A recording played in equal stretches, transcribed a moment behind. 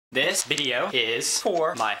This video is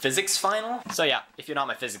for my physics final. So yeah, if you're not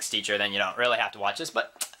my physics teacher, then you don't really have to watch this,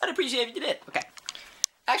 but I'd appreciate if you did. Okay.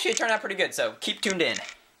 Actually, it turned out pretty good, so keep tuned in.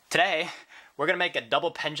 Today, we're gonna make a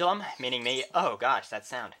double pendulum, meaning oh gosh, that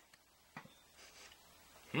sound.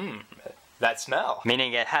 That smell.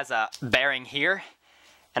 Meaning it has a bearing here,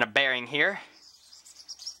 and a bearing here.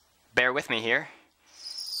 Bear with me here.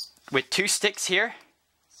 With two sticks here.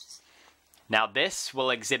 Now this will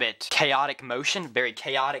exhibit chaotic motion, very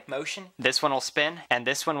chaotic motion. This one will spin, and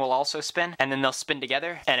this one will also spin, and then they'll spin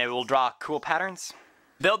together, and it will draw cool patterns.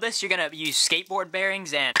 Build this, you're gonna use skateboard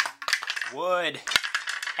bearings and wood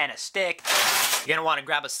and a stick. You're gonna wanna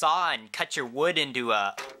grab a saw and cut your wood into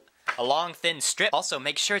a long thin strip. Also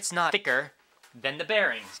make sure it's not thicker than the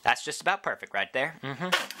bearings. That's just about perfect right there.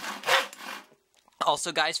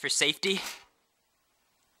 Also guys, for safety,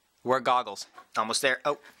 wear goggles. Almost there.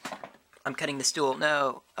 Oh. I'm cutting the stool.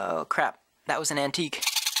 No. Oh, crap. That was an antique.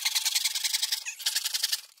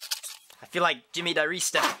 I feel like Jimmy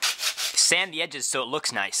D'Arista. Sand the edges so it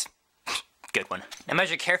looks nice. Good one. Now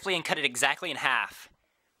measure carefully and cut it exactly in half.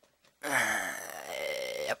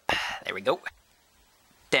 Yep. There we go.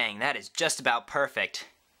 Dang, that is just about perfect.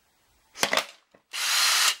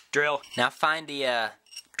 Drill. Now find the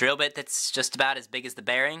drill bit that's just about as big as the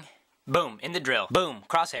bearing. Boom, in the drill. Boom,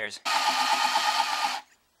 crosshairs.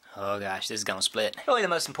 Oh gosh, this is gonna split. Really the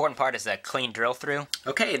most important part is a clean drill through.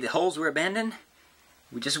 Okay, the holes were abandoned.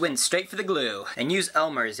 We just went straight for the glue. And use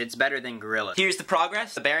Elmer's, it's better than Gorilla. Here's the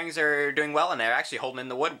progress. The bearings are doing well and they're actually holding in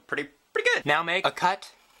the wood pretty good. Now make a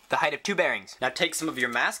cut the height of two bearings. Now take some of your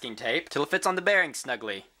masking tape till it fits on the bearing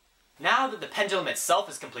snugly. Now that the pendulum itself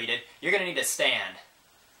is completed, you're gonna need a stand.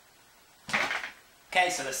 Okay,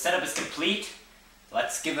 so the setup is complete.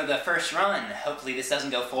 Let's give it the first run. Hopefully this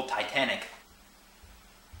doesn't go full Titanic.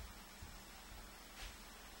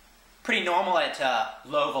 Pretty normal at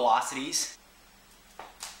low velocities.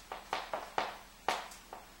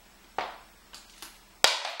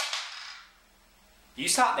 You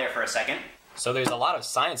stop there for a second. So there's a lot of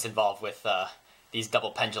science involved with these double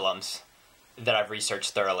pendulums that I've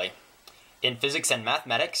researched thoroughly. In physics and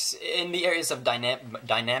mathematics, in the areas of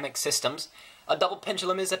dynamic systems, a double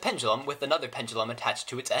pendulum is a pendulum with another pendulum attached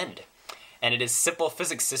to its end. And it is a simple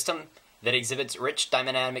physics system that exhibits rich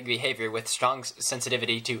dynamic behavior with strong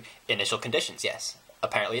sensitivity to initial conditions. Yes,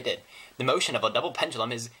 apparently it did. The motion of a double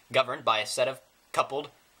pendulum is governed by a set of coupled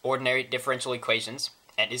ordinary differential equations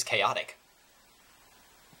and is chaotic.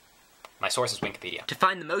 My source is Wikipedia. To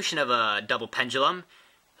find the motion of a double pendulum,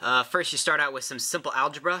 first you start out with some simple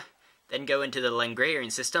algebra, then go into the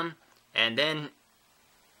Lagrangian system, and then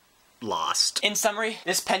lost. In summary,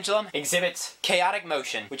 this pendulum exhibits chaotic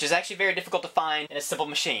motion, which is actually very difficult to find in a simple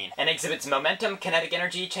machine, and exhibits momentum, kinetic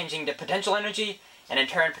energy changing to potential energy, and in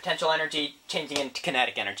turn potential energy changing into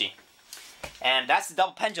kinetic energy. And that's the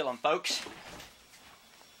double pendulum, folks.